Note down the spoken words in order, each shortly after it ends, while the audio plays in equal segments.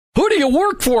Who do you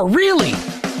work for, really?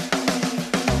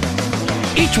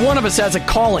 Each one of us has a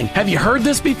calling. Have you heard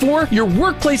this before? Your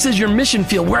workplace is your mission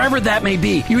field, wherever that may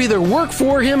be. You either work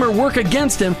for him or work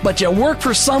against him, but you work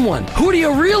for someone. Who do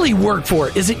you really work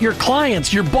for? Is it your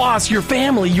clients, your boss, your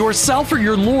family, yourself, or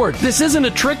your Lord? This isn't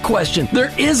a trick question.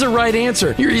 There is a right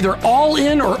answer. You're either all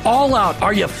in or all out.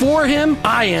 Are you for him?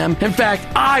 I am. In fact,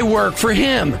 I work for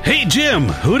him. Hey, Jim,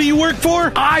 who do you work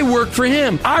for? I work for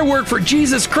him. I work for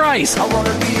Jesus Christ. I want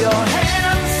to be your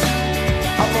hands.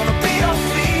 I want to be your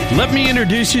feet. Let me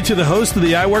introduce you to the host of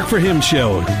the I Work For Him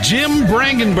show, Jim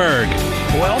Brangenberg.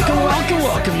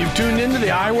 Welcome. You've tuned into the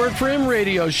I Work For Him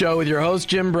radio show with your host,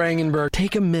 Jim Brangenberg.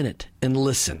 Take a minute and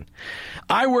listen.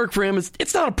 I Work For Him,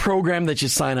 it's not a program that you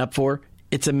sign up for.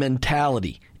 It's a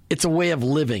mentality. It's a way of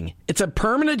living. It's a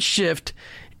permanent shift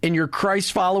in your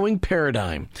Christ-following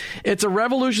paradigm. It's a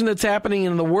revolution that's happening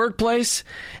in the workplace,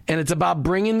 and it's about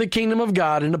bringing the kingdom of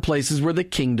God into places where the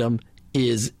kingdom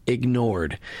is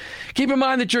ignored. Keep in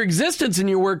mind that your existence in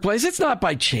your workplace, it's not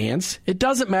by chance. It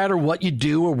doesn't matter what you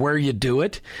do or where you do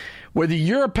it. Whether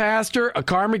you're a pastor, a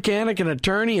car mechanic, an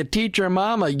attorney, a teacher, a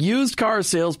mom, a used car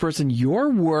salesperson, your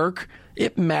work,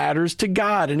 it matters to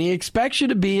God, and He expects you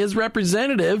to be His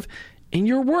representative in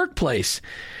your workplace.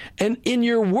 And in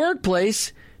your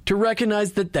workplace, to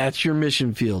recognize that that's your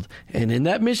mission field. And in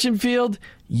that mission field,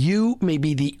 you may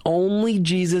be the only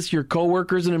Jesus your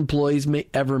coworkers and employees may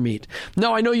ever meet.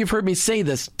 Now, I know you've heard me say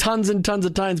this tons and tons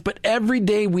of times, but every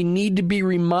day we need to be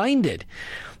reminded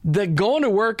that going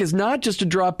to work is not just to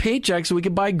draw paychecks so we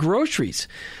can buy groceries.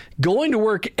 Going to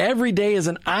work every day is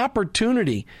an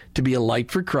opportunity to be a light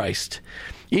for Christ.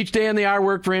 Each day on the I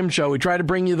Work For Him show, we try to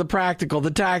bring you the practical, the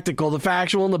tactical, the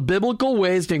factual, and the biblical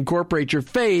ways to incorporate your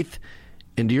faith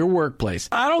into your workplace.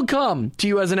 I don't come to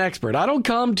you as an expert. I don't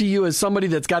come to you as somebody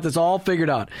that's got this all figured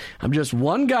out. I'm just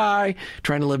one guy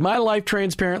trying to live my life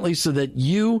transparently so that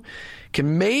you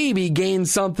can maybe gain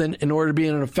something in order to be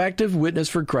an effective witness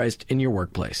for Christ in your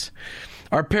workplace.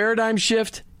 Our paradigm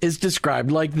shift is described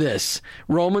like this.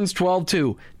 Romans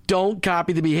 12:2. Don't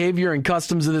copy the behavior and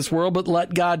customs of this world, but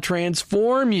let God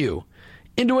transform you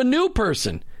into a new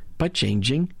person by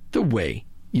changing the way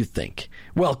you think.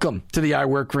 Welcome to the I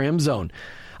Work For Him zone.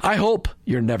 I hope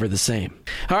you're never the same.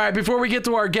 All right, before we get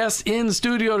to our guests in the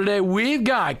studio today, we've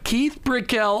got Keith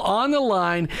Brickell on the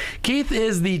line. Keith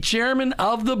is the chairman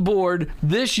of the board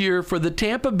this year for the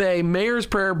Tampa Bay Mayor's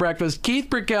Prayer Breakfast. Keith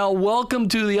Brickell, welcome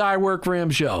to the I Work For Him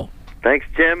show. Thanks,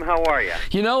 Jim. How are you?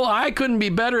 You know, I couldn't be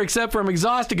better except for I'm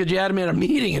exhausted because you had me at a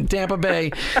meeting in Tampa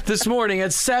Bay this morning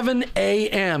at 7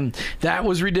 a.m. That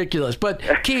was ridiculous. But,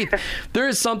 Keith, there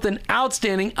is something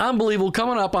outstanding, unbelievable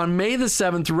coming up on May the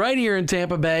 7th right here in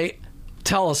Tampa Bay.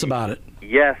 Tell us about it.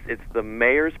 Yes, it's the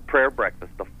Mayor's Prayer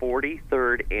Breakfast, the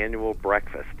 43rd annual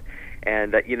breakfast.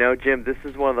 And, Jim, this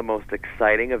is one of the most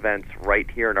exciting events right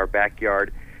here in our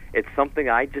backyard. It's something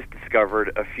I just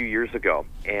discovered a few years ago,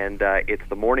 and it's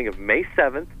the morning of May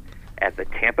 7th at the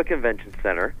Tampa Convention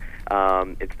Center.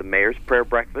 It's the Mayor's Prayer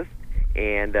Breakfast,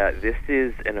 and this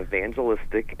is an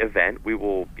evangelistic event. We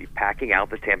will be packing out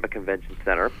the Tampa Convention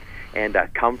Center, and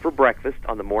come for breakfast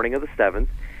on the morning of the 7th,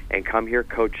 and come hear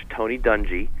Coach Tony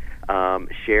Dungy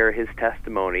share his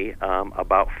testimony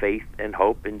about faith and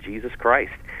hope in Jesus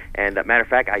Christ. And matter of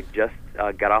fact, I just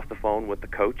got off the phone with the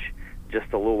coach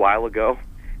just a little while ago,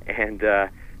 and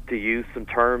to use some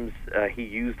terms he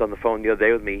used on the phone the other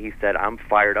day with me, he said, I'm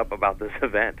fired up about this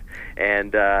event.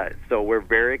 And so we're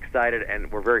very excited,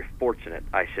 and we're very fortunate,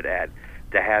 I should add,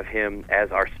 to have him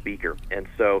as our speaker. And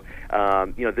so,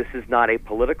 this is not a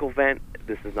political event.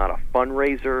 This is not a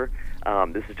fundraiser.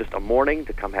 This is just a morning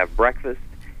to come have breakfast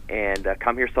and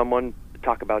come hear someone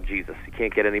talk about Jesus. You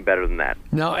can't get any better than that.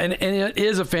 No, and it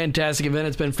is a fantastic event.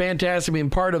 It's been fantastic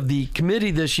being part of the committee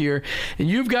this year. And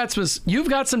you've got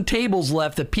some tables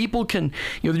left that people can,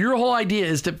 your whole idea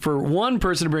is for one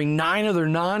person to bring 9 other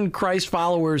non-Christ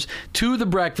followers to the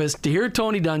breakfast to hear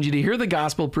Tony Dungy, to hear the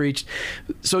gospel preached.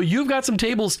 So you've got some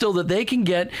tables still that they can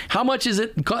get. How much does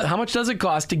it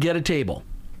cost to get a table?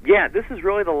 Yeah, this is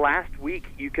really the last week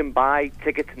you can buy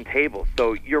tickets and tables.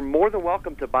 So you're more than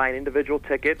welcome to buy an individual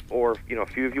ticket, or a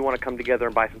few of you want to come together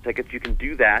and buy some tickets, you can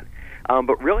do that.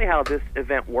 But really how this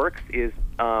event works is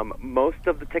most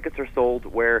of the tickets are sold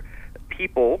where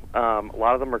people, a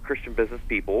lot of them are Christian business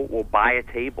people, will buy a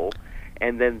table,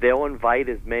 and then they'll invite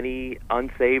as many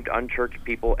unsaved, unchurched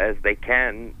people as they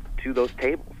can to those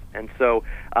tables. And so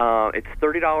it's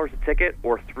 $30 a ticket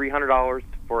or $300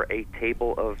 for a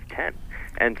table of 10.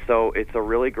 And so it's a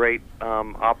really great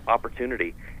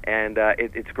opportunity. And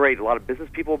it's great. A lot of business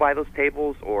people buy those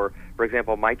tables. Or, for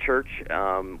example, my church,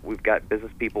 we've got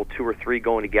business people 2 or 3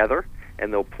 going together,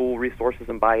 and they'll pool resources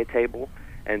and buy a table.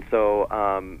 And so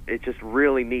it's just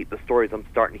really neat, the stories I'm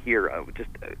starting to hear. Just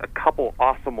a couple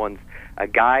awesome ones. A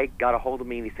guy got a hold of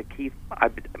me and he said, Keith,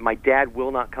 my dad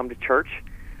will not come to church,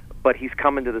 but he's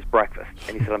coming to this breakfast.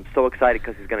 And he said, I'm so excited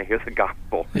because he's going to hear the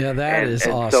gospel. Yeah, that is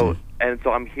awesome.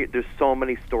 So I'm here. There's so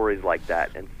many stories like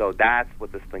that, and so that's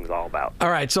what this thing's all about.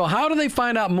 All right, so how do they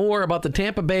find out more about the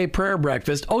Tampa Bay Prayer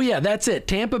Breakfast? Oh, yeah, that's it,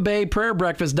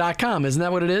 TampaBayPrayerBreakfast.com. Isn't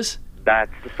that what it is?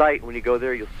 That's the site. When you go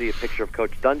there, you'll see a picture of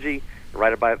Coach Dungy.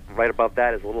 Right above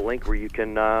that is a little link where you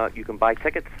can buy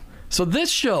tickets. So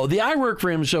this show, the I Work for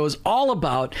Him show, is all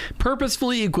about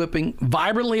purposefully equipping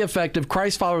vibrantly effective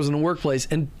Christ followers in the workplace.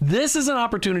 And this is an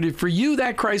opportunity for you,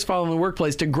 that Christ follower in the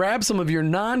workplace, to grab some of your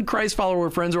non-Christ follower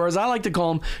friends, or as I like to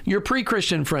call them, your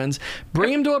pre-Christian friends,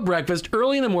 bring them to a breakfast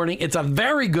early in the morning. It's a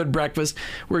very good breakfast.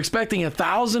 We're expecting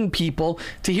 1,000 people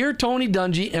to hear Tony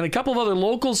Dungy and a couple of other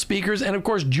local speakers. And, of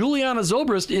course, Juliana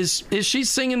Zobrist, is she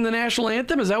singing the national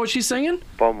anthem? Is that what she's singing?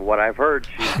 From what I've heard,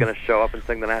 she's going to show up and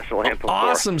sing the national anthem.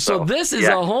 Awesome. So this is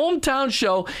a hometown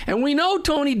show, and we know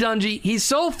Tony Dungy. He's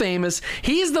so famous.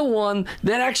 He's the one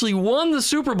that actually won the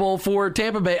Super Bowl for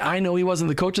Tampa Bay. I know he wasn't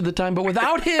the coach at the time, but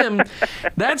without him,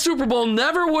 that Super Bowl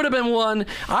never would have been won.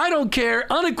 I don't care.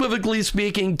 Unequivocally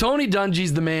speaking, Tony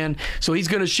Dungy's the man. So he's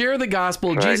going to share the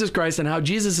gospel of Jesus Christ and how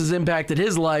Jesus has impacted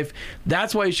his life.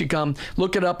 That's why you should come.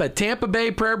 Look it up at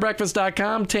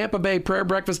TampaBayPrayerBreakfast.com,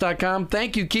 TampaBayPrayerBreakfast.com.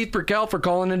 Thank you, Keith Burkell, for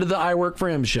calling into the I Work for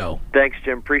Him show. Thanks,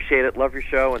 Jim. Appreciate it. Love your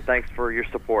show, and thanks for your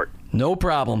support. No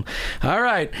problem. All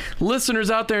right.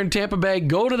 Listeners out there in Tampa Bay,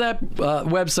 go to that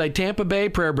website,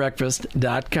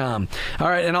 TampaBayPrayerBreakfast.com. All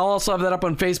right. And I'll also have that up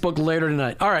on Facebook later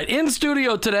tonight. All right. In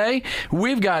studio today,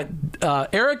 we've got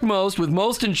Eric Most with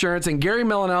Most Insurance and Gary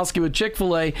Melanowski with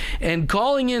Chick-fil-A. And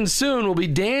calling in soon will be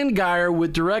Dan Geyer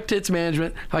with Direct Hits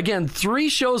Management. Again, 3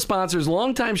 show sponsors,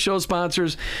 longtime show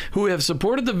sponsors who have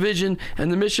supported the vision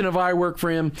and the mission of I Work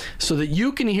for Him so that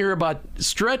you can hear about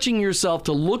stretching yourself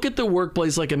to look at the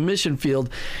workplace like a mission field.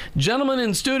 Gentlemen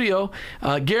in studio,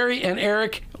 Gary and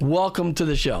Eric, welcome to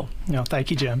the show. No,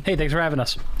 thank you, Jim. Hey, thanks for having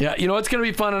us. Yeah, you know, it's going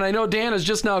to be fun, and I know Dan is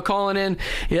just now calling in.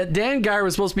 Yeah, Dan Geyer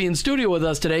was supposed to be in studio with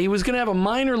us today. He was going to have a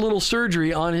minor little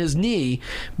surgery on his knee,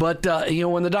 but,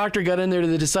 when the doctor got in there,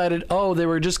 they decided, they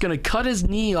were just going to cut his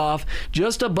knee off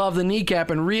just above the kneecap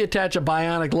and reattach a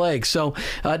bionic leg. So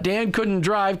Dan couldn't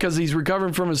drive because he's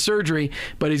recovering from his surgery,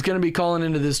 but he's going to be calling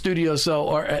into the studio.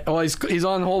 So, he's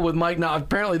on hold with Mike now.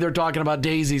 Apparently, they're talking about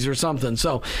daisies or something.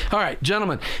 So, all right,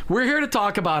 gentlemen, we're here to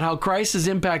talk about how Christ has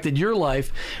impacted your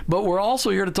life, but we're also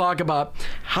here to talk about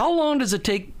how long does it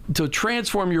take to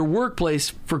transform your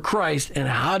workplace for Christ, and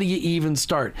how do you even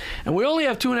start? And we only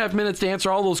have 2.5 minutes to answer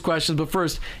all those questions, but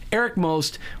first, Eric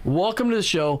Most, welcome to the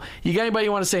show. You got anybody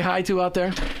you want to say hi to out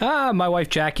there? My wife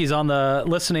Jackie's on the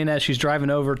listening as she's driving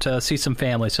over to see some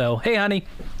family. So, hey, honey.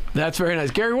 That's very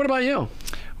nice. Gary, what about you?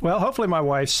 Well, hopefully my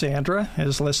wife, Sandra,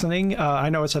 is listening. I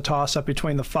know it's a toss-up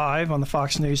between the 5 on the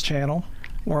Fox News channel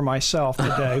or myself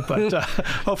today, but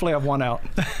hopefully I've won out.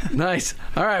 Nice.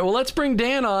 All right, well, let's bring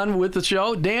Dan on with the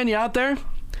show. Dan, you out there?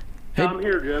 Hey, I'm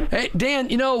here, Jim. Hey, Dan,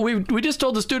 we just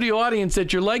told the studio audience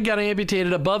that your leg got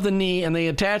amputated above the knee, and they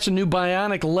attached a new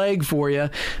bionic leg for you.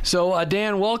 So,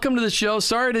 Dan, welcome to the show.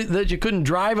 Sorry that you couldn't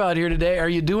drive out here today. Are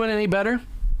you doing any better?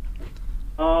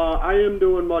 I am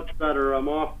doing much better. I'm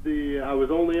off I was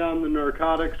only on the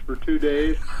narcotics for 2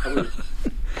 days.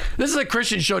 This is a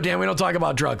Christian show, Dan. We don't talk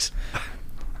about drugs.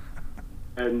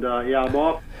 And, I'm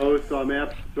off both, so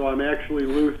I'm actually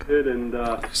lucid. And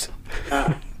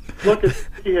look at the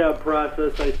rehab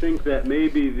process. I think that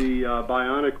maybe the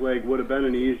bionic leg would have been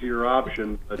an easier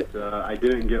option, but I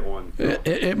didn't get one. So.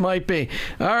 It might be.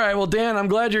 All right. Well, Dan, I'm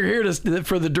glad you're here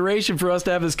for the duration for us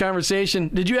to have this conversation.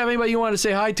 Did you have anybody you want to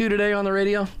say hi to today on the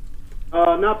radio?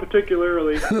 Not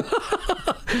particularly.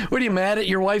 What, are you mad at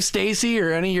your wife, Stacy,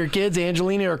 or any of your kids,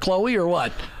 Angelina or Chloe, or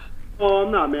what? Oh,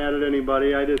 I'm not mad at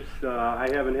anybody. I just I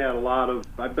haven't had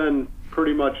I've been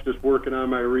pretty much just working on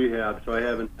my rehab, so I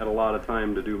haven't had a lot of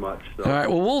time to do much. So. All right,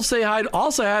 well, we'll say hi.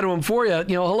 I'll say hi to them for you.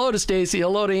 Hello to Stacy,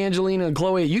 hello to Angelina and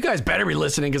Chloe. You guys better be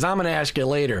listening because I'm going to ask you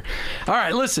later. All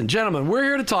right, listen, gentlemen, we're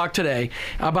here to talk today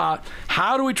about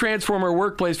how do we transform our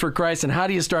workplace for Christ and how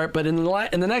do you start. But in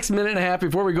the next minute and a half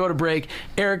before we go to break,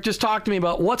 Eric, just talk to me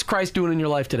about what's Christ doing in your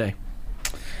life today.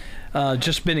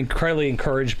 just been incredibly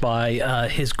encouraged by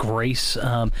his grace,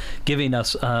 giving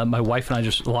us, my wife and I,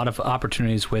 just a lot of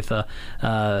opportunities with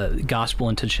gospel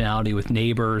intentionality with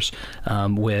neighbors,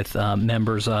 with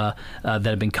members that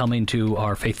have been coming to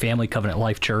our Faith Family Covenant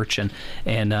Life Church,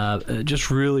 and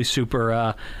just really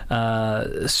super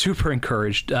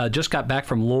encouraged. Just got back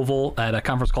from Louisville at a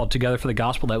conference called Together for the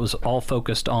Gospel that was all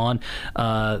focused on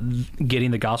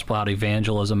getting the gospel out,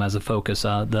 evangelism as a focus.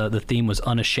 The theme was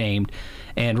unashamed,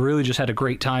 and really just had a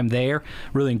great time there.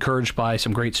 Really encouraged by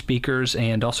some great speakers,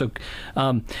 and also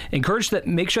encouraged that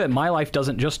make sure that my life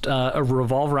doesn't just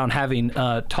revolve around having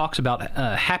talks about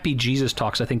happy Jesus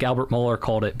talks, I think Albert Mohler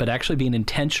called it, but actually being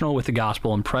intentional with the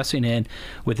gospel and pressing in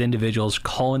with individuals,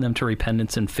 calling them to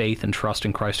repentance and faith and trust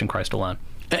in Christ and Christ alone.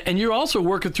 And you're also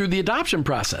working through the adoption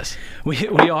process. We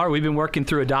are. We've been working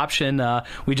through adoption.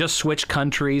 We just switched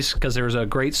countries because there was a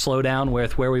great slowdown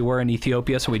with where we were in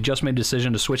Ethiopia, so we just made a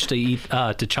decision to switch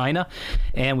to China.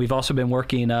 And we've also been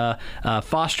working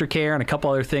foster care and a couple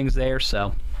other things there.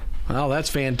 So, oh, that's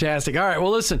fantastic. All right,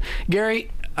 well, listen,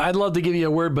 Gary, I'd love to give you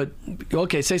a word, but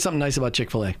okay, say something nice about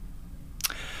Chick-fil-A.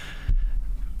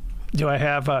 Do I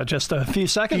have just a few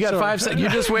seconds? You got 5 seconds. You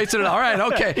just wasted it. All right,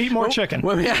 okay. Eat more chicken.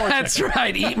 That's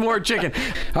right. Eat more chicken.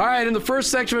 All right, in the first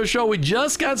section of the show, we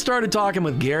just got started talking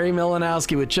with Gary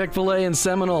Milanowski with Chick-fil-A in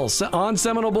Seminole, on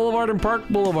Seminole Boulevard and Park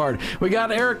Boulevard. We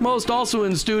got Eric Most also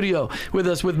in studio with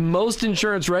us with Most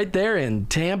Insurance right there in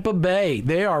Tampa Bay.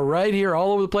 They are right here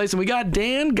all over the place. And we got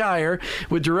Dan Geyer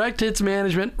with Direct Hits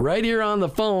Management right here on the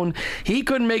phone. He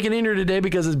couldn't make it in here today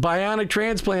because his bionic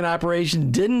transplant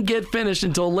operation didn't get finished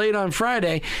until late on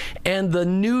Friday, and the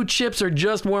new chips are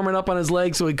just warming up on his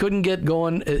legs, so he couldn't get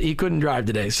going. He couldn't drive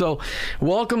today. So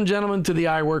welcome, gentlemen, to the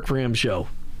I Work for Him show.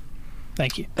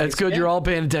 Thank you. That's good. You're all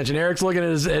paying attention. Eric's looking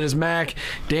at his Mac.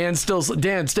 Dan,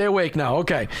 stay awake now.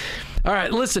 Okay. All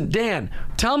right, listen, Dan,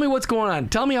 tell me what's going on.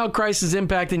 Tell me how Christ is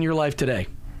impacting your life today.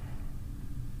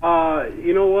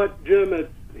 You know what, Jim?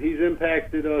 He's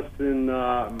impacted us in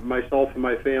myself and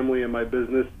my family and my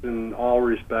business in all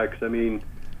respects. I mean,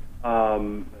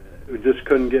 we just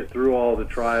couldn't get through all the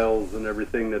trials and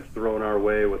everything that's thrown our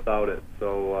way without it.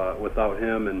 So without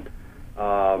him, and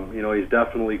he's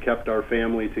definitely kept our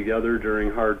family together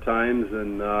during hard times,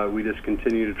 and we just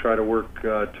continue to try to work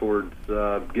towards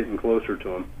getting closer to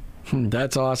him.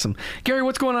 That's awesome. Gary,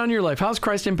 what's going on in your life? How's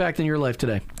Christ impacting your life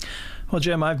today? Well,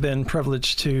 Jim, I've been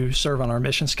privileged to serve on our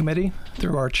missions committee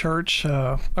through our church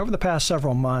over the past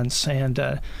several months,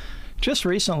 and just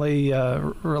recently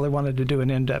really wanted to do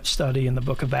an in-depth study in the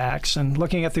book of Acts and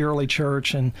looking at the early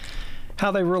church and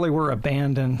how they really were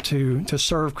abandoned to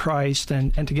serve Christ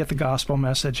and to get the gospel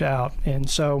message out. And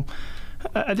so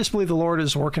I just believe the Lord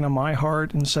is working on my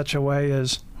heart in such a way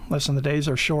as, listen, the days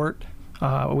are short.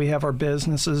 We have our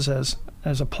businesses as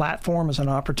a platform, as an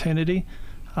opportunity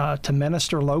to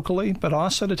minister locally, but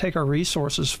also to take our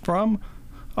resources from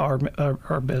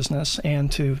our business and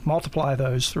to multiply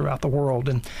those throughout the world.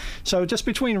 And so just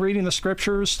between reading the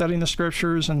scriptures, studying the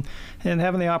scriptures, and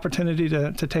having the opportunity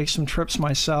to take some trips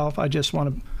myself, I just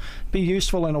want to be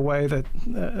useful in a way that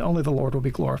only the Lord will be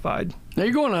glorified. Now,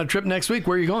 you're going on a trip next week.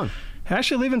 Where are you going?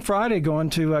 Actually leaving Friday, going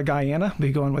to Guyana,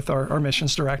 be going with our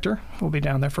missions director. We'll be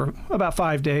down there for about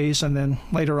 5 days, and then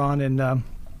later on in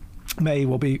May,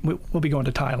 we'll be going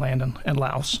to Thailand and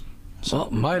Laos. So,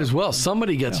 well, might as well.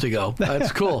 Somebody gets to go.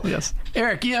 That's cool. Yes.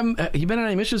 Eric, you been on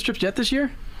any missions trips yet this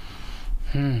year?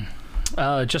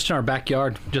 Just in our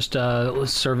backyard, just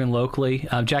serving locally.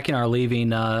 Jackie and I are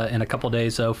leaving in a couple of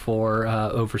days, though, for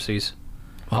overseas.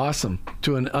 Awesome.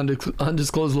 To an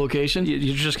undisclosed location?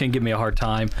 You're just going to give me a hard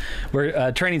time.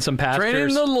 We're training some pastors.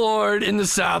 Training the Lord in the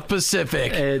South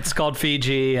Pacific. It's called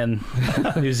Fiji and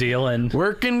New Zealand.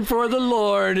 Working for the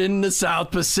Lord in the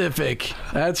South Pacific.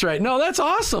 That's right. No, that's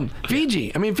awesome.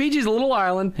 Fiji. I mean, Fiji's a little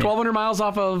island, 1,200 miles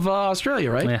off of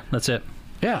Australia, right? Yeah, that's it.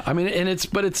 Yeah, I mean, and it's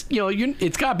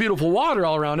it's got beautiful water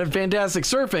all around it, fantastic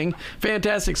surfing,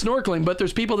 fantastic snorkeling, but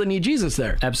there's people that need Jesus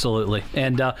there. Absolutely.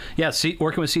 And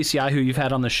working with CCI, who you've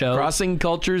had on the show. Crossing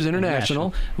Cultures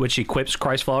International. Which equips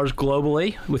Christ followers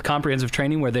globally with comprehensive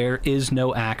training where there is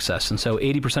no access. And so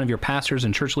 80% of your pastors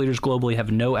and church leaders globally have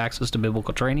no access to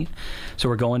biblical training. So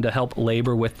we're going to help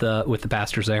labor with the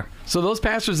pastors there. So those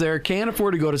pastors there can't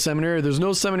afford to go to seminary. There's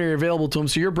no seminary available to them,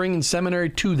 so you're bringing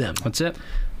seminary to them. That's it.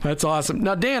 That's awesome.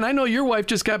 Now, Dan, I know your wife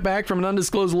just got back from an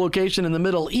undisclosed location in the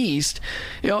Middle East.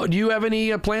 Do you have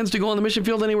any plans to go on the mission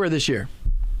field anywhere this year?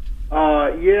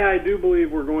 Yeah, I do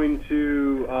believe we're going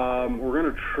to. We're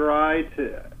going to try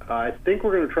to. I think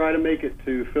we're going to try to make it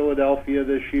to Philadelphia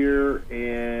this year,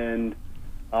 and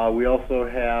we also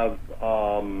have.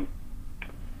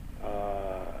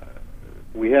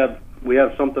 We have we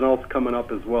have something else coming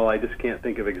up as well. I just can't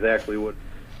think of exactly what.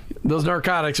 Those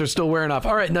narcotics are still wearing off.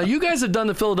 All right, now you guys have done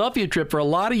the Philadelphia trip for a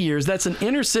lot of years. That's an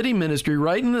inner city ministry,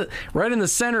 right in the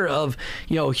center of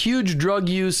huge drug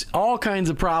use, all kinds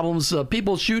of problems,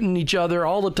 people shooting each other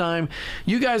all the time.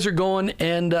 You guys are going,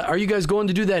 and are you guys going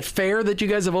to do that fair that you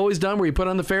guys have always done, where you put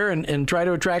on the fair and try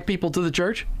to attract people to the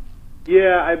church?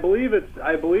 Yeah, I believe it's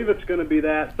going to be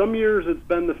that. Some years it's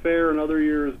been the fair, and other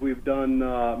years we've done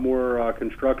more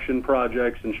construction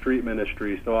projects and street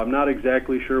ministry. So I'm not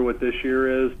exactly sure what this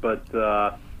year is, but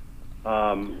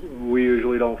we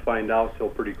usually don't find out till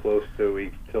pretty close till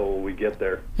we get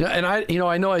there. Yeah, and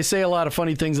I know I say a lot of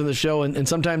funny things in the show, and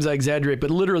sometimes I exaggerate,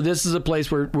 but literally this is a place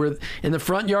where in the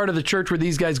front yard of the church where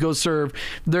these guys go serve,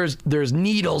 there's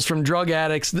needles from drug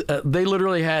addicts. They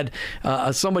literally had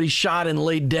somebody shot and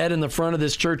laid dead in the front of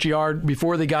this churchyard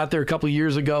before they got there a couple of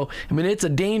years ago. I mean, it's a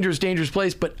dangerous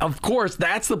place, but of course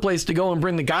that's the place to go and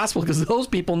bring the gospel, because those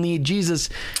people need Jesus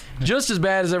just as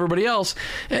bad as everybody else.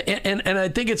 And I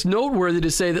think it's noteworthy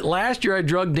to say that last year I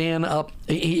drugged Dan up.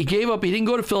 He gave up. He didn't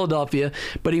go to Philadelphia,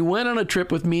 but he went on a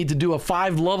trip with me to do a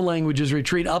 5 love languages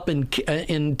retreat up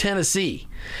in Tennessee.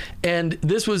 And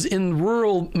this was in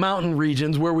rural mountain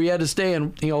regions where we had to stay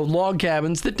in log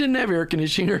cabins that didn't have air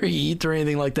conditioning or heat or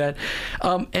anything like that.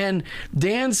 And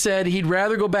Dan said he'd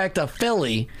rather go back to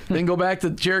Philly than go back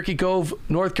to Cherokee Cove,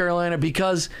 North Carolina,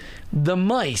 because the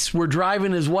mice were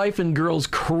driving his wife and girls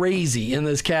crazy in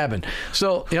this cabin.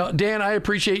 So, Dan, I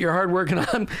appreciate your hard work, and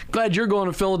I'm glad you're going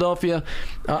to Philadelphia.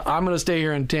 I'm going to stay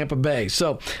here in Tampa Bay.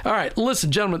 So, all right, listen,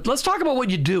 gentlemen, let's talk about what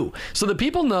you do so that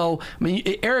people know. I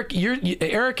mean, Eric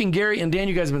and Gary and Dan,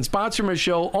 you guys have been sponsoring my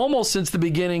show almost since the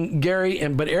beginning.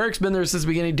 But Eric's been there since the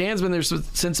beginning. Dan's been there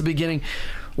since the beginning.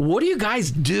 What do you guys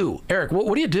do? Eric,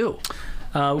 what do you do?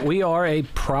 We are a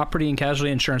property and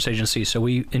casualty insurance agency, so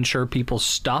we insure people's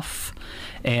stuff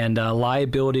and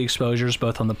liability exposures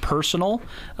both on the personal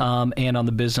and on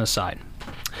the business side.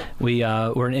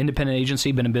 We're an independent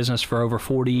agency, been in business for over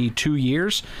 42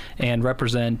 years, and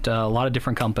represent a lot of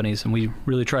different companies, and we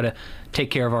really try to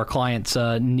take care of our clients'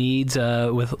 needs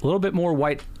with a little bit more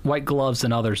white gloves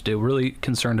than others do. Really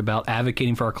concerned about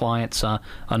advocating for our clients on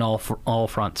all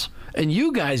fronts. And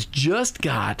you guys just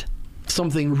got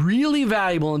something really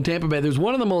valuable in Tampa Bay. There's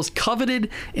one of the most coveted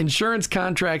insurance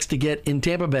contracts to get in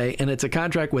Tampa Bay, and it's a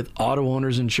contract with Auto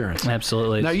Owners Insurance.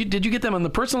 Absolutely. Now, did you get them on the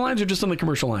personal lines or just on the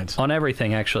commercial lines? On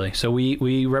everything, actually. So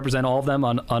we represent all of them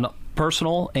on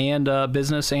personal and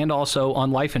business, and also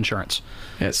on life insurance.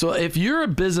 Yeah, so if you're a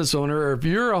business owner, or if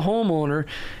you're a homeowner,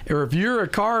 or if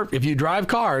you drive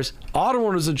cars, Auto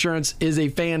Owners Insurance is a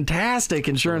fantastic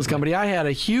insurance company. I had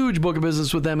a huge book of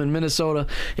business with them in Minnesota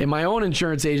in my own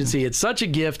insurance agency. It's such a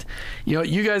gift.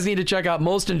 You guys need to check out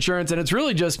Most Insurance, and it's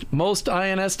really just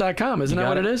mostins.com. Isn't that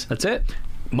what it is? That's it.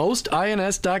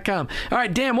 Mostins.com. All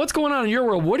right, Dan, what's going on in your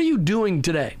world? What are you doing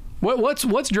today?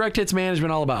 What's Direct Hits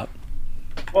Management all about?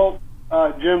 Well,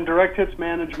 Jim, Direct Hits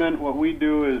Management, what we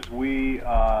do is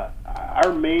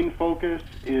our main focus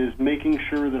is making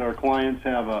sure that our clients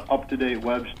have an up-to-date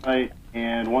website,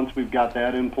 and once we've got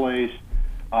that in place,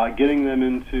 getting them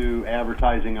into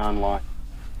advertising online.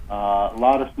 A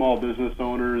lot of small business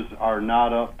owners are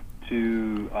not up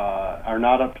to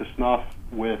snuff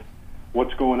with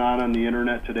what's going on the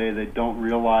internet today. They don't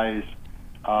realize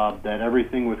that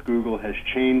everything with Google has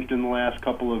changed in the last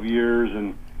couple of years,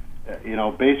 and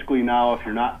basically now if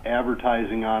you're not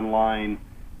advertising online,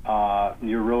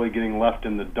 you're really getting left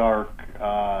in the dark.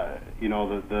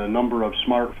 The number of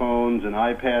smartphones and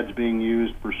iPads being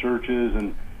used for searches,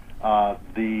 and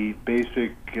the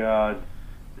basic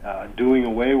doing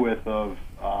away with of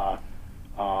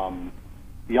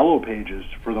yellow pages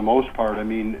for the most part. I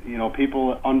mean,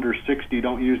 people under 60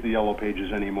 don't use the yellow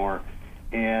pages anymore,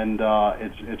 and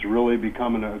it's really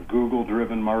becoming a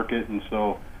Google-driven market, and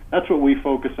so that's what we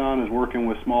focus on, is working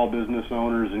with small business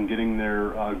owners and getting their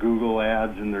Google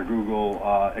ads and their Google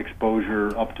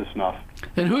exposure up to snuff.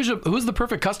 And who's the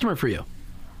perfect customer for you?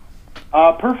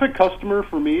 Perfect customer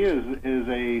for me is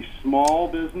a small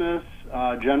business,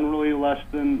 generally less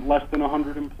than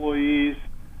 100 employees,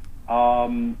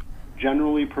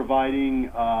 generally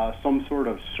providing some sort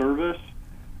of service.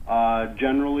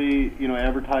 Generally,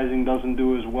 advertising doesn't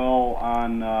do as well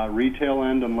on retail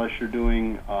end unless you're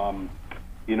doing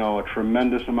a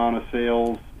tremendous amount of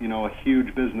sales, a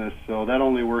huge business. So that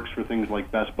only works for things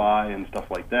like Best Buy and stuff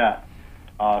like that.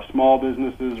 Small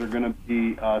businesses are going to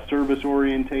be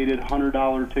service-orientated.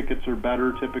 $100 tickets or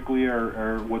better typically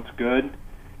are what's good,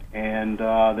 and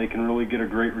they can really get a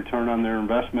great return on their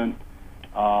investment.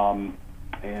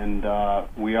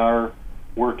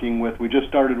 We just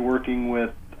started working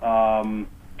with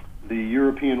the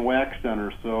European Wax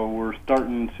Center. So we're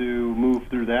starting to move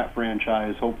through that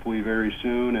franchise hopefully very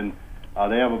soon, and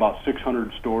they have about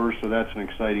 600 stores, so that's an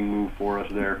exciting move for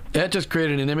us there. That just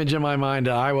created an image in my mind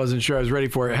I wasn't sure I was ready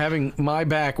for. Having my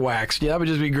back waxed, that would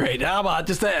just be great. How about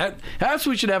just that? Perhaps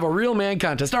we should have a real man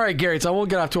contest. All right, Gary, so I won't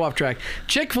get off track.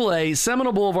 Chick-fil-A,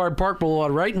 Seminole Boulevard, Park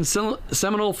Boulevard, right in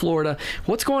Seminole, Florida.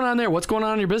 What's going on there? What's going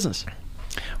on in your business?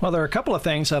 Well, there are a couple of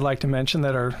things I'd like to mention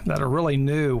that are really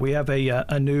new. We have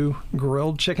a new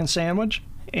grilled chicken sandwich.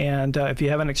 And if you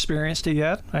haven't experienced it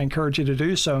yet, I encourage you to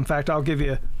do so. In fact, I'll give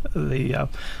you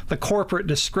the corporate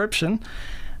description.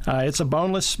 It's a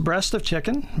boneless breast of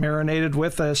chicken marinated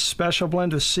with a special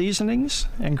blend of seasonings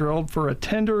and grilled for a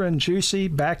tender and juicy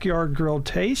backyard grilled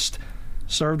taste,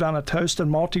 served on a toasted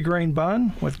multigrain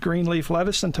bun with green leaf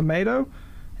lettuce and tomato,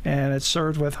 and it's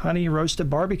served with honey roasted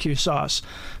barbecue sauce.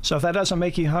 So if that doesn't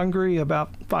make you hungry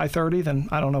about 5:30, then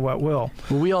I don't know what will.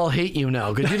 Well, we all hate you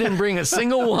now because you didn't bring a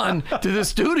single one to the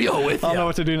studio with you. I'll know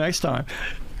what to do next time.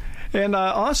 And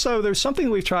also, there's something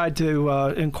we've tried to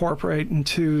incorporate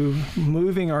into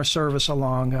moving our service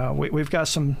along. We've got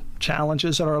some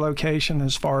challenges at our location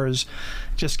as far as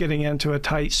just getting into a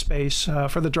tight space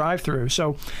for the drive-thru.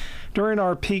 So during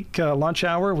our peak lunch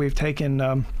hour, we've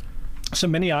taken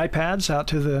some mini iPads out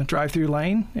to the drive-thru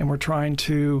lane, and we're trying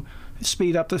to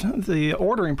speed up the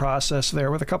ordering process there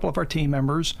with a couple of our team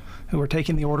members who are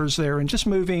taking the orders there and just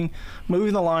moving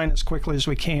the line as quickly as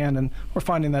we can, and we're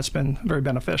finding that's been very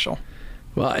beneficial.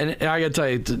 Well, and I got to tell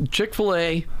you,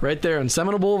 Chick-fil-A right there on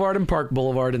Seminole Boulevard and Park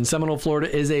Boulevard in Seminole, Florida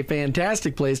is a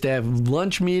fantastic place to have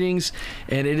lunch meetings,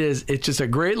 and it's just a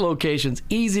great location. It's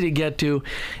easy to get to,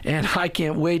 and I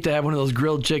can't wait to have one of those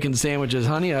grilled chicken sandwiches.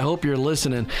 Honey, I hope you're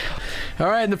listening. All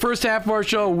right, in the first half of our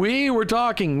show, we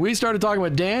started talking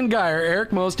with Dan Geyer,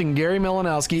 Eric Most, and Gary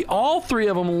Melanowski, all three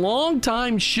of them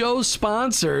longtime show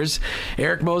sponsors.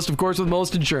 Eric Most, of course, with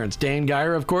Most Insurance. Dan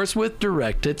Geyer, of course, with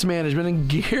Direct Hits Management, and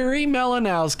Gary Melanowski,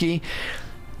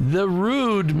 the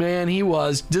rude man he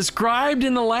was, described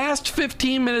in the last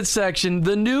 15-minute section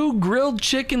the new grilled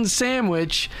chicken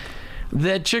sandwich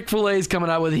that Chick-fil-A is coming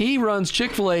out with. He runs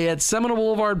Chick-fil-A at Seminole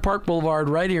Boulevard, Park Boulevard,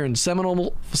 right here in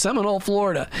Seminole,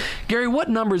 Florida. Gary, what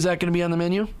number is that going to be on the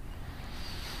menu?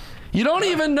 You don't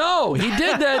even know. He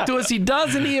did that to us. He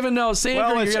doesn't even know.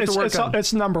 Sandra, Well, you have to work on.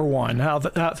 it's number one. How's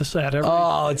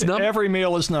that? Every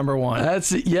meal is number one.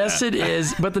 Yes, it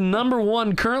is. But the number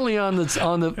one currently on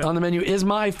the menu is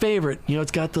my favorite. You know,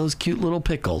 it's got those cute little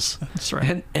pickles. That's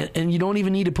right. And you don't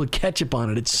even need to put ketchup on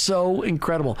it. It's so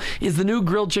incredible. Is the new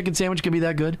grilled chicken sandwich going to be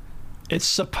that good? It's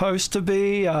supposed to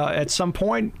be at some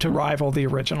point to rival the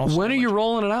original sandwich. When are you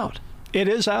rolling it out? It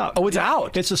is out. Oh, it's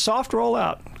out. It's a soft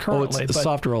rollout currently. It's a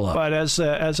soft rollout. But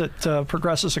as it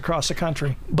progresses across the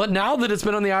country. But now that it's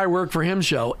been on the I Work for Him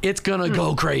show, it's going to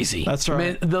go crazy. That's right.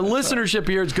 I mean, the listenership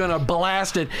here is going to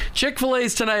blast it.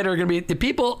 Chick-fil-A's tonight are going to be, the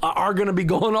people are going to be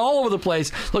going all over the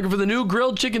place looking for the new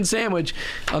grilled chicken sandwich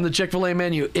on the Chick-fil-A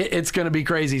menu. It's going to be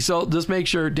crazy. So just make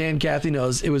sure Dan Cathy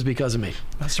knows it was because of me.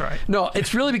 That's right. No,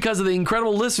 it's really because of the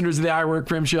incredible listeners of the I Work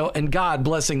for Him show, and God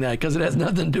blessing that, because it has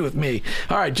nothing to do with me.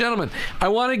 All right, gentlemen, I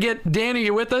want to get, Dan, are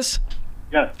you with us?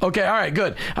 Yes. Okay, all right,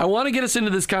 good. I want to get us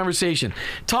into this conversation.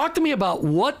 Talk to me about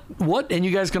what, and you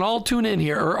guys can all tune in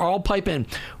here or all pipe in.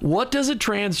 What does a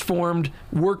transformed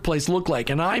workplace look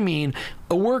like? And I mean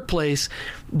a workplace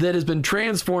that has been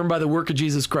transformed by the work of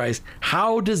Jesus Christ.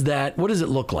 What does it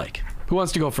look like? Who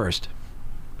wants to go first?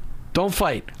 Don't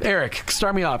fight. Eric,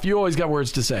 start me off. You always got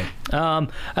words to say.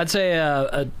 I'd say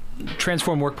a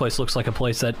transformed workplace looks like a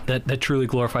place that truly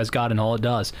glorifies God in all it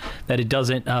does. That it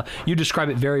doesn't, you describe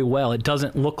it very well, it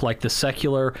doesn't look like the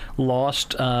secular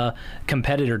lost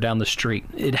competitor down the street.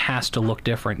 It has to look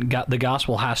different. The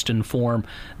gospel has to inform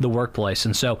the workplace.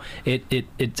 And so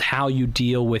it's how you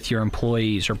deal with your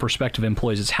employees or prospective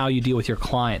employees. It's how you deal with your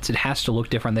clients. It has to look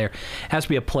different there. It has to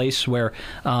be a place where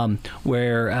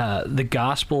the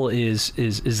gospel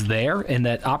is there, and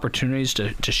that opportunities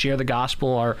to share the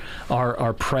gospel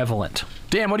are prevalent.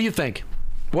 Dan, what do you think?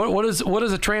 What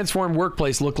does a transformed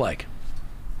workplace look like?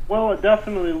 Well, it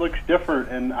definitely looks different,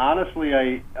 and honestly,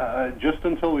 I just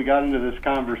until we got into this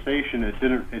conversation, it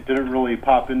didn't really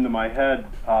pop into my head.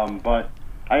 But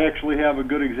I actually have a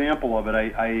good example of it.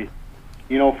 I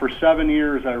for 7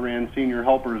 years I ran Senior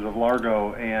Helpers of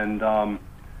Largo, and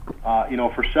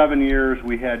for 7 years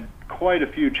we had quite a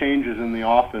few changes in the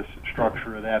office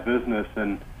structure of that business,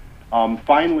 and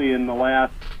finally in the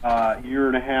last year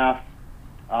and a half,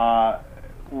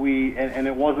 and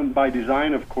it wasn't by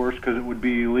design, of course, because it would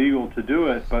be illegal to do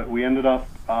it, but we ended up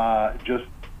just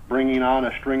bringing on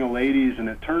a string of ladies, and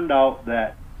it turned out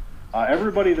that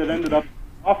everybody that ended up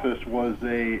office was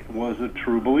a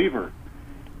true believer,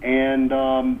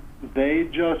 and they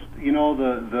just,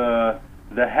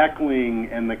 the heckling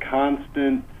and the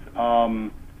constant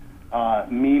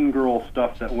mean girl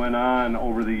stuff that went on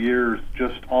over the years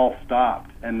just all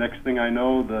stopped. And next thing I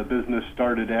know, the business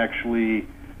started actually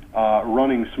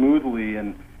running smoothly.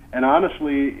 And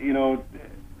honestly, and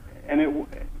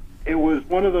it was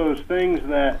one of those things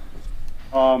that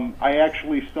I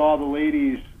actually saw the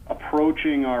ladies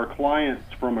approaching our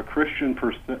clients from a Christian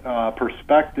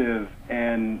perspective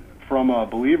and from a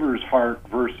believer's heart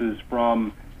versus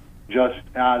from just,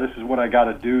 this is what I got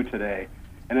to do today.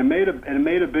 And it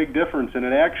made a big difference, and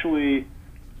it actually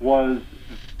was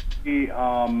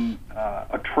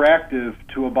attractive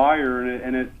to a buyer,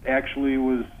 and it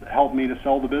actually helped me to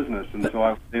sell the business. And so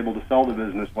I was able to sell the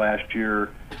business last year.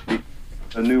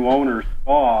 The new owner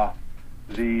saw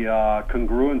the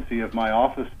congruency of my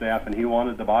office staff, and he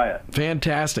wanted to buy it.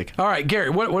 Fantastic. All right, Gary,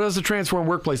 what does the transformed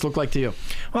workplace look like to you?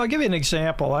 Well, I'll give you an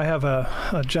example. I have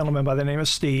a gentleman by the name of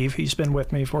Steve. He's been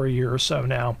with me for a year or so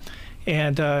now,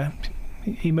 and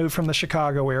he moved from the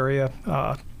Chicago area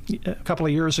a couple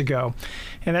of years ago.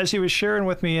 And as he was sharing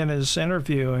with me in his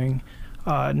interviewing,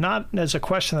 not as a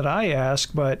question that I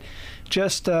asked, but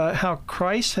just how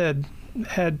Christ had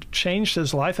changed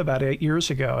his life about 8 years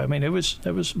ago. I mean, it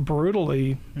was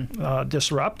brutally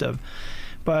disruptive.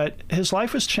 But his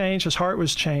life was changed, his heart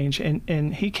was changed,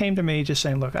 and he came to me just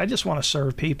saying, look, I just want to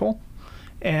serve people.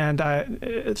 And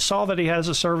I saw that he has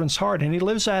a servant's heart, and he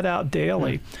lives that out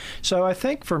daily. So I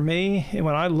think for me,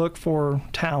 when I look for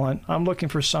talent, I'm looking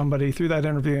for somebody through that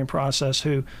interviewing process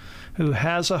who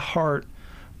has a heart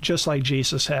just like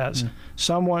Jesus has.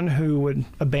 Someone who would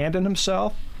abandon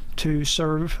himself to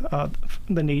serve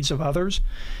the needs of others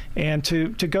and to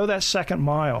go that second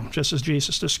mile, just as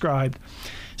Jesus described.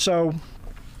 So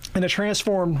in a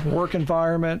transformed work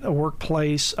environment, a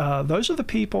workplace, those are the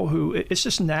people who it's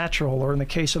just natural, or in the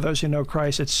case of those who know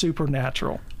Christ, it's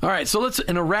supernatural. All right, so let's,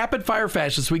 in a rapid fire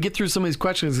fashion, so we get through some of these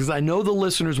questions, because I know the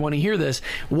listeners want to hear this.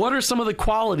 What are some of the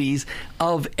qualities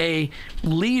of a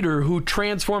leader who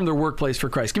transformed their workplace for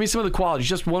Christ? Give me some of the qualities,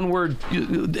 just one word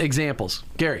examples.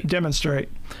 Gary. Demonstrate.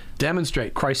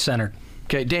 Christ-centered.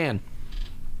 Okay, Dan.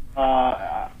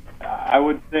 I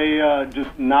would say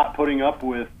just not putting up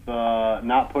with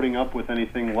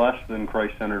anything less than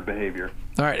Christ-centered behavior.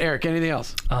 All right, Eric, anything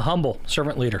else? A humble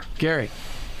servant leader. Gary.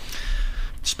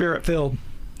 Spirit-filled.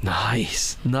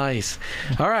 Nice.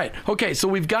 All right. Okay, so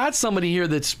we've got somebody here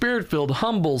that's spirit-filled,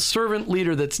 humble, servant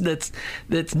leader that's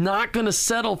not going to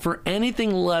settle for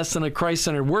anything less than a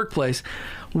Christ-centered workplace.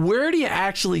 Where do you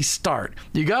actually start?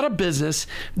 You got a business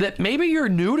that maybe you're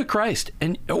new to Christ,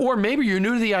 or maybe you're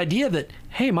new to the idea that,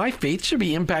 hey, my faith should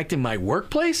be impacting my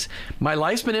workplace. My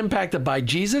life's been impacted by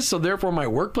Jesus, so therefore my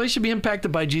workplace should be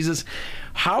impacted by Jesus.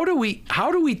 How do we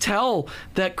tell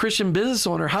that Christian business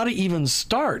owner how to even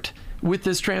start with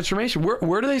this transformation?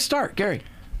 Where do they start, Gary?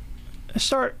 They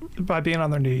start by being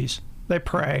on their knees. They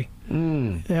pray.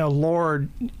 Lord,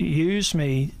 use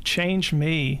me, change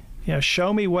me.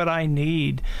 Show me what I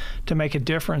need to make a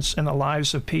difference in the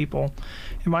lives of people.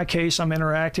 In my case, I'm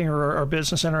interacting, or our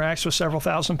business interacts with several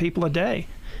thousand people a day.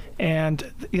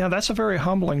 And, that's a very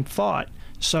humbling thought.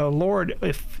 So, Lord,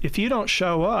 if you don't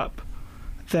show up,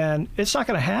 then it's not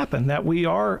going to happen that we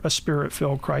are a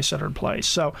spirit-filled, Christ-centered place.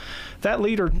 So that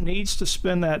leader needs to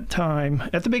spend that time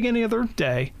at the beginning of their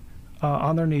day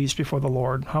on their knees before the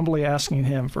Lord, humbly asking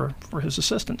him for his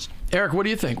assistance. Eric, what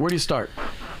do you think? Where do you start?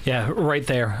 Yeah, right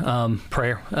there.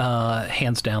 Prayer,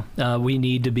 hands down. We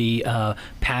need to be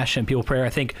passionate people. Prayer. I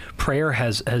think prayer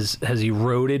has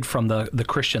eroded from the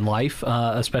Christian life,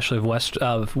 especially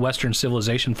of Western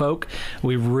civilization folk.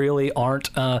 We really aren't.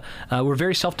 We're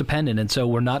very self-dependent, and so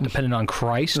we're not dependent on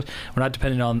Christ. We're not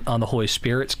dependent on the Holy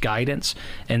Spirit's guidance.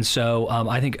 And so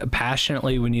I think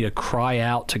passionately we need to cry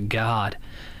out to God.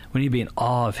 We need to be in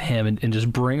awe of him and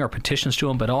just bring our petitions to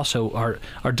him, but also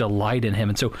our delight in him.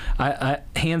 And so I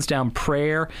hands down,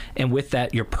 prayer, and with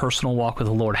that, your personal walk with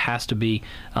the Lord has to be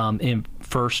in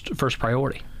first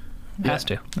priority. Has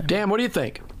to. Dan, what do you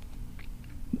think?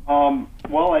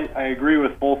 Well, I agree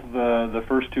with both of the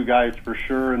first two guys for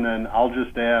sure, and then I'll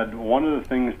just add one of the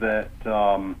things that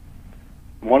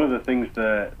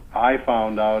I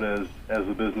found out as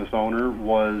a business owner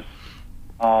was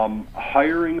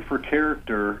hiring for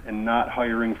character and not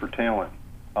hiring for talent.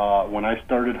 When I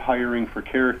started hiring for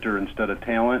character instead of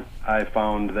talent, I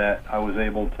found that I was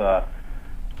able to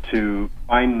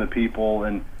find the people.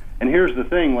 And here's the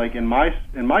thing: like in my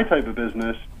type of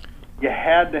business, you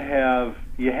had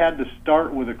to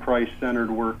start with a Christ-centered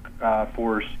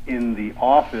workforce in the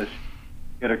office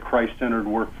get a Christ-centered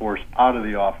workforce out of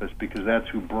the office, because that's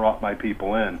who brought my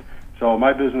people in. So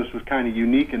my business was kind of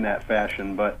unique in that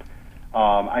fashion, but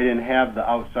I didn't have the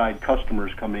outside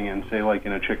customers coming in, say like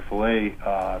in a Chick-fil-A,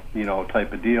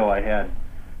 type of deal. I had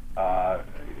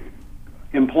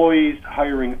employees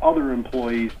hiring other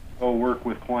employees to go work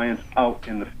with clients out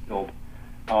in the field.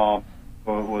 So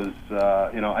it was,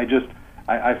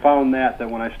 I found that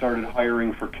when I started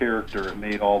hiring for character, it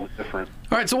made all the difference.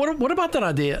 All right, so what about that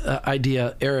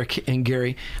idea, Eric and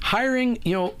Gary? Hiring,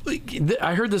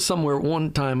 I heard this somewhere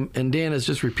one time, and Dan has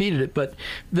just repeated it, but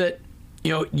that,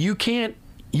 you can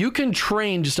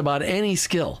train just about any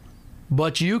skill,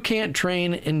 but you can't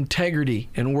train integrity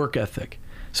and work ethic.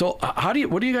 So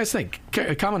what do you guys think?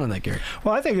 Comment on that, Gary.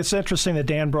 Well, I think it's interesting that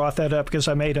Dan brought that up, because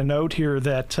I made a note here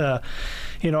that,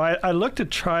 I look to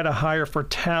try to hire for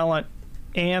talent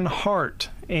and heart.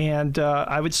 And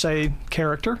I would say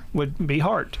character would be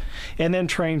heart, and then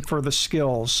train for the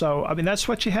skills. So, that's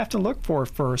what you have to look for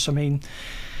first.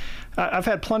 I've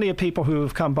had plenty of people who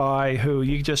have come by who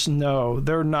you just know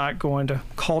they're not going to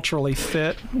culturally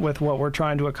fit with what we're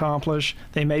trying to accomplish.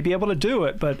 They may be able to do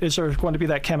it, but is there going to be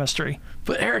that chemistry?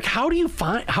 But Eric, how do you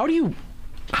find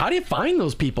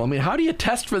those people? How do you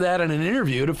test for that in an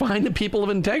interview to find the people of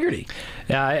integrity?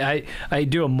 Yeah, I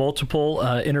do a multiple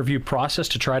interview process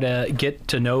to try to get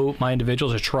to know my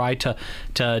individuals, to try to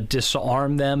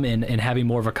disarm them in having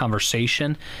more of a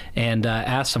conversation, and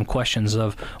ask some questions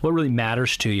of what really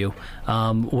matters to you.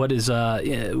 What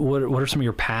are some of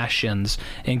your passions,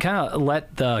 and kind of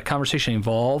let the conversation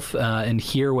evolve and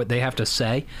hear what they have to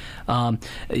say.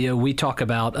 We talk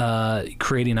about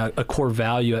creating a core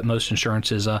value at most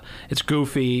insurances. It's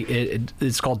goofy.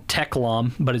 It's called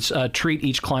TECLOM, but it's treat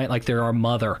each client like they're our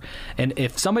mother. And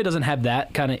if somebody doesn't have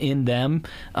that kind of in them,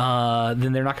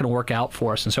 then they're not going to work out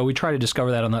for us. And so we try to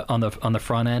discover that on the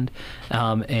front end,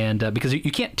 and because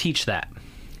you can't teach that.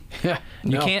 Yeah,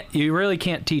 You really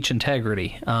can't teach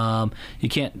integrity.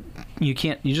 You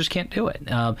just can't do it.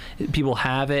 People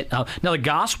have it. Now the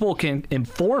gospel can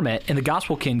inform it, and the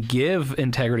gospel can give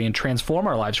integrity and transform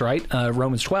our lives, right?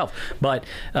 Romans 12. But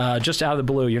just out of the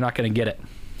blue, you're not going to get it.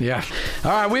 Yeah.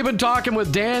 All right, we've been talking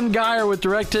with Dan Geyer with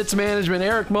Direct Hits Management,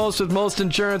 Eric Most with Most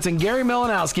Insurance, and Gary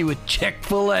Melanowski with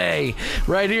Chick-fil-A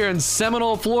right here in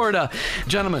Seminole, Florida.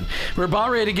 Gentlemen, we're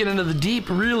about ready to get into the deep,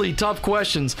 really tough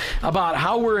questions about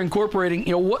how we're incorporating,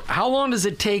 how long does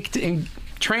it take to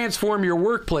transform your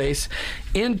workplace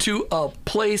into a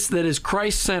place that is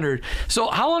Christ-centered. So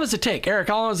how long does it take? Eric,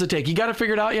 how long does it take? You got it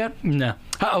figured out yet? No.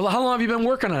 How long have you been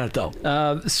working on it,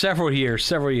 though? Several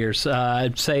years.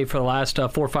 I'd say for the last 4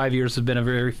 or 5 years has been a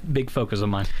very big focus of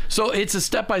mine. So it's a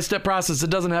step-by-step process. It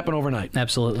doesn't happen overnight.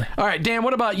 Absolutely. All right, Dan,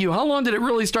 what about you? How long did it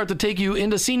really start to take you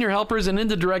into senior helpers and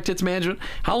into Direct Hits Management?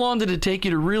 How long did it take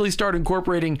you to really start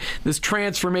incorporating this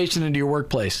transformation into your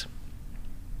workplace?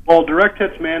 Well, Direct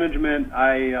Hits Management,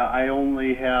 I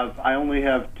only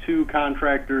have 2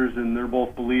 contractors, and they're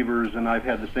both believers, and I've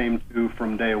had the same 2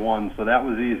 from day one, so that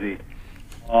was easy.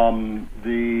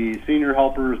 The senior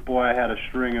helpers, boy, I had a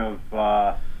string of.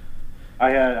 I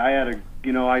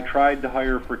tried to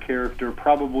hire for character,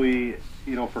 probably,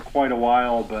 for quite a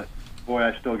while, but boy,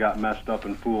 I still got messed up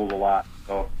and fooled a lot.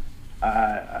 So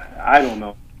I don't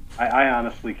know. I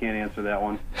honestly can't answer that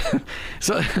one.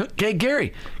 So, okay,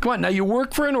 Gary, come on. Now, you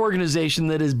work for an organization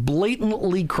that is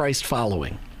blatantly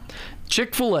Christ-following.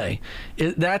 Chick-fil-A,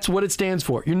 that's what it stands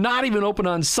for. You're not even open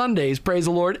on Sundays, praise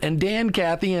the Lord. And Dan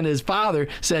Cathy and his father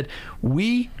said,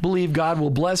 we believe God will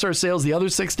bless our sales the other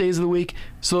 6 days of the week,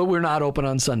 so we're not open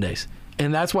on Sundays.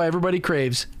 And that's why everybody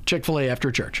craves Chick-fil-A after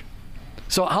church.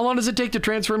 So how long does it take to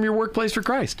transform your workplace for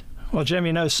Christ? Well,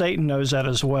 Jim, Satan knows that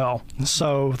as well.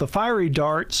 So the fiery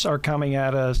darts are coming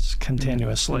at us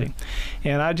continuously.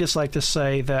 And I'd just like to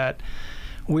say that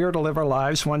we are to live our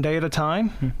lives one day at a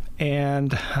time.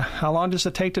 And how long does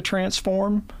it take to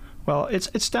transform? Well,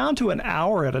 it's down to an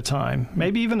hour at a time,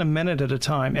 maybe even a minute at a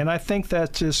time. And I think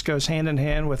that just goes hand in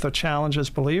hand with the challenge as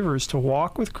believers to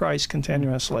walk with Christ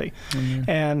continuously. Mm-hmm.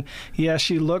 And yes,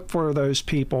 you look for those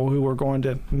people who are going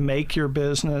to make your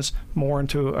business more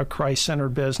into a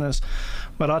Christ-centered business.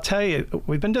 But I'll tell you,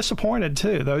 we've been disappointed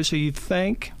too. Those who you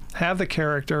think have the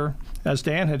character, as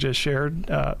Dan had just shared,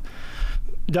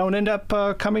 don't end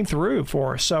up coming through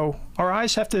for us. So our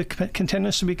eyes have to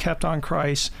continuously be kept on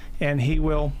Christ, and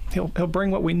He'll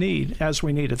bring what we need as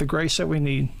we need it, the grace that we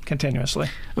need continuously.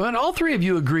 Well, and all three of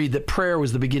you agreed that prayer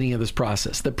was the beginning of this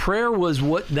process. That prayer was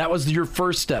that was your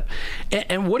first step.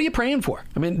 And what are you praying for?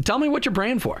 I mean, tell me what you're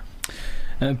praying for.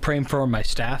 praying for my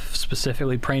staff,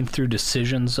 specifically praying through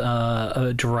decisions,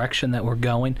 direction that we're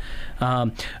going,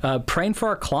 praying for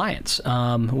our clients.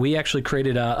 We actually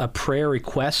created a prayer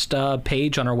request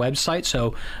page on our website,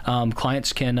 so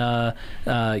clients can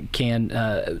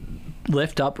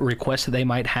lift up requests that they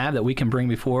might have that we can bring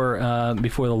before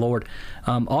the Lord.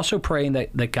 Also praying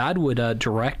that God would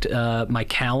direct my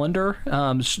calendar.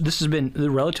 This has been a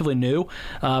relatively new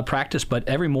practice, but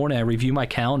every morning I review my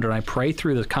calendar and I pray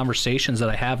through the conversations that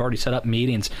I have already set up,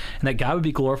 meetings, and that God would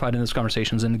be glorified in those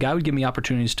conversations, and God would give me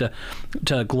opportunities to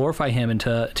glorify Him and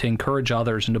to encourage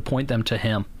others and to point them to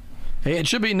Him. Hey, it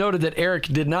should be noted that Eric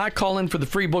did not call in for the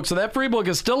free book, so that free book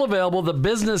is still available, The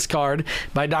Business Card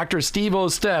by Dr. Steve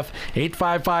O'Steff,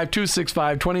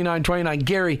 855-265-2929.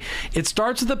 Gary, it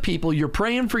starts with the people. You're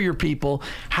praying for your people.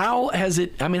 How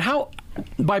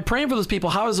by praying for those people,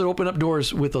 how does it open up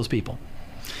doors with those people?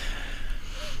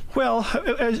 Well,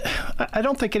 I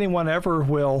don't think anyone ever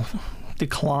will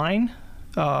decline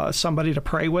somebody to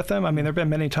pray with them. I mean, there have been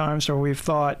many times where we've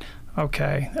thought,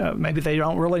 okay, maybe they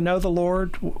don't really know the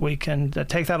Lord. We can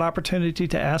take that opportunity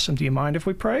to ask them, do you mind if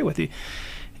we pray with you?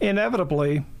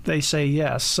 Inevitably, they say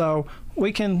yes. So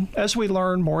we can, as we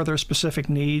learn more of their specific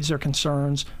needs or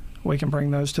concerns, we can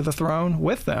bring those to the throne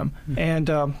with them. And,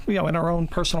 in our own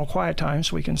personal quiet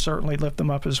times, we can certainly lift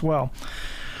them up as well.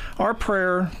 Our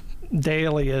prayer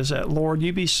daily is that, Lord,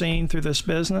 you be seen through this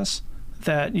business,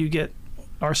 that you get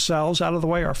ourselves out of the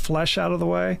way, our flesh out of the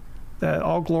way, that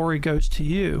all glory goes to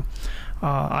you.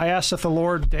 I ask that the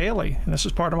Lord daily, and this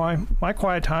is part of my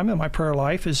quiet time in my prayer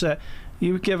life, is that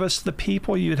you would give us the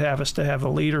people you'd have us to have, the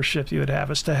leadership you would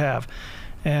have us to have.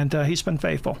 And He's been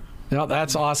faithful. No,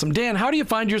 that's awesome. Dan, how do you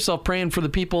find yourself praying for the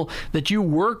people that you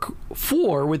work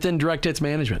for within Direct Hits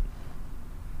Management?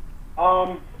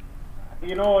 I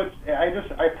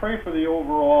pray for the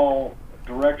overall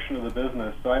direction of the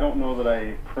business, so I don't know that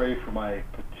I pray for my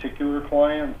particular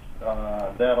clients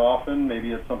that often.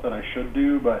 Maybe it's something I should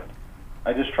do, but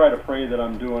I just try to pray that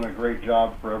I'm doing a great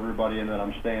job for everybody and that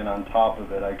I'm staying on top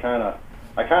of it. I kind of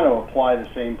apply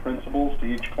the same principles to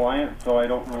each client, so I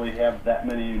don't really have that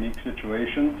many unique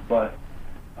situations, but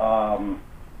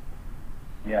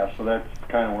so that's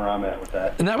kind of where I'm at with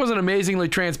that. And that was an amazingly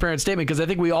transparent statement, because I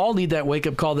think we all need that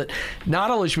wake-up call that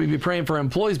not only should we be praying for our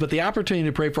employees, but the opportunity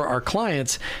to pray for our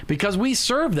clients, because we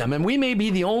serve them, and we may be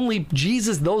the only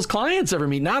Jesus those clients ever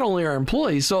meet, not only our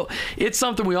employees. So it's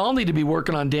something we all need to be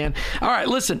working on, Dan. All right,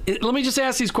 listen, let me just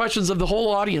ask these questions of the whole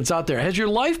audience out there. Has your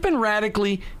life been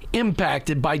radically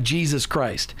impacted by Jesus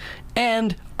Christ?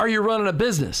 And are you running a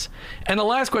business? And the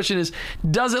last question is,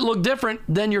 does it look different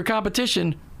than your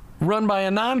competition run by a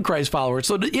non-Christ follower?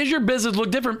 So is your business look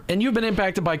different and you've been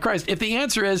impacted by Christ? If the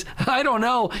answer is, I don't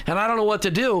know, and I don't know what to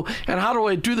do, and how do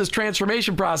I do this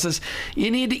transformation process,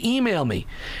 you need to email me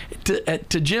to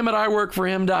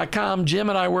jim@iworkforhim.com,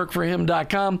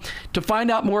 jim@iworkforhim.com, to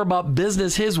find out more about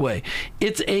Business His Way.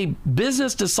 It's a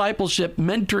business discipleship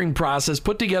mentoring process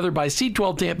put together by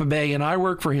C12 Tampa Bay and I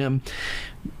Work for Him,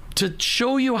 to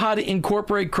show you how to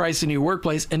incorporate Christ into your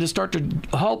workplace and to start to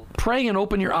help pray and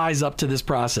open your eyes up to this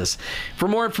process. For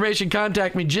more information,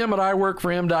 contact me,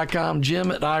 jim@iworkforhim.com,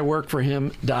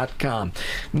 jim@iworkforhim.com.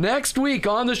 Next week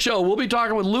on the show, we'll be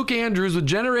talking with Luke Andrews with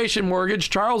Generation Mortgage,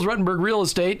 Charles Ruttenberg Real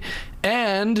Estate,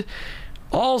 and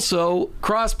also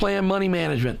Cross-Plan Money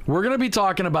Management. We're going to be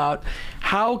talking about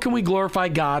how can we glorify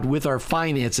God with our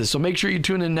finances. So make sure you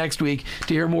tune in next week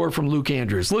to hear more from Luke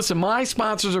Andrews. Listen, my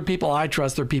sponsors are people I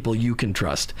trust. They're people you can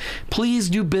trust. Please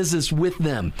do business with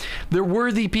them. They're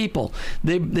worthy people.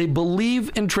 They believe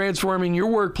in transforming your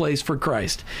workplace for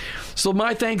Christ. So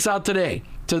my thanks out today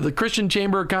to the Christian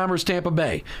Chamber of Commerce Tampa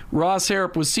Bay, Ross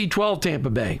Harrop with C12 Tampa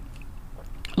Bay,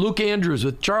 Luke Andrews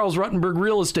with Charles Ruttenberg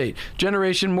Real Estate,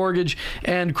 Generation Mortgage,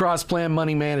 and Cross-Plan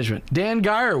Money Management. Dan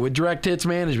Geyer with Direct Hits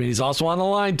Management. He's also on the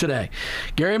line today.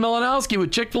 Gary Melanowski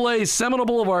with Chick-fil-A, Seminole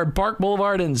Boulevard, Park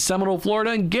Boulevard in Seminole,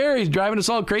 Florida. And Gary's driving us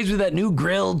all crazy with that new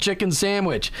grilled chicken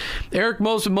sandwich. Eric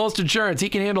Most with Most Insurance. He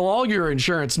can handle all your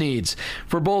insurance needs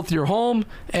for both your home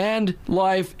and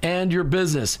life and your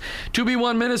business.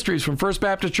 2B1 Ministries from First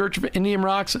Baptist Church of Indian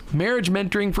Rocks, marriage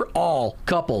mentoring for all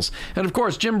couples. And of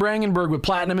course, Jim Brangenberg with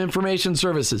Platinum Information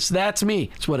Services. That's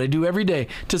me. It's what I do every day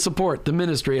to support the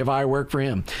ministry of I Work for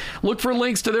Him. Look for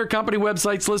links to their company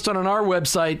websites listed on our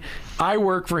website,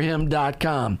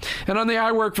 iworkforhim.com. And on the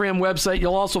I Work for Him website,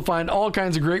 you'll also find all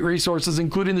kinds of great resources,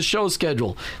 including the show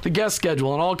schedule, the guest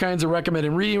schedule, and all kinds of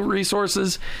recommended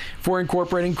resources for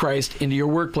incorporating Christ into your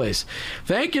workplace.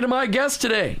 Thank you to my guests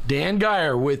today, Dan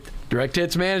Geyer with Direct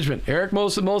Hits Management, Eric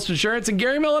Most of Most Insurance, and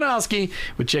Gary Melanowski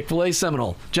with Chick-fil-A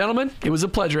Seminole. Gentlemen, it was a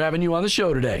pleasure having you on the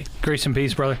show today. Grace and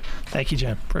peace, brother. Thank you,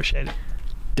 Jim. Appreciate it.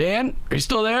 Dan, are you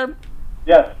still there?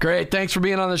 Yes. Great. Thanks for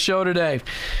being on the show today.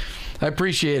 I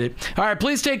appreciate it. All right,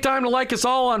 please take time to like us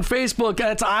all on Facebook.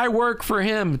 That's I Work For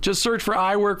Him. Just search for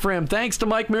I Work For Him. Thanks to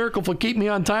Mike Miracle for keeping me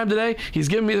on time today. He's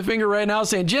giving me the finger right now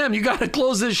saying, Jim, you got to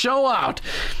close this show out.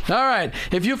 All right.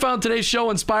 If you found today's show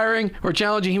inspiring or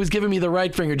challenging, he was giving me the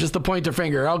right finger, just the pointer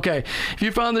finger. Okay. If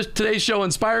you found today's show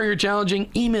inspiring or challenging,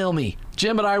 email me,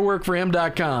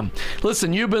 Jim@iworkforhim.com.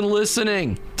 Listen, you've been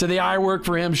listening to the I Work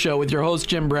For Him show with your host,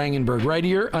 Jim Brangenberg, right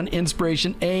here on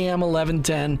Inspiration AM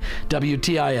 1110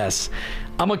 WTIS.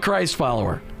 I'm a Christ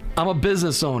follower. I'm a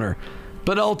business owner.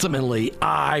 But ultimately,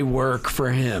 I work for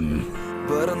Him.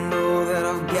 But I know that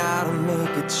I've got to make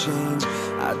a change.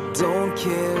 I don't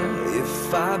care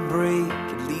if I break,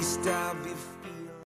 at least I'll be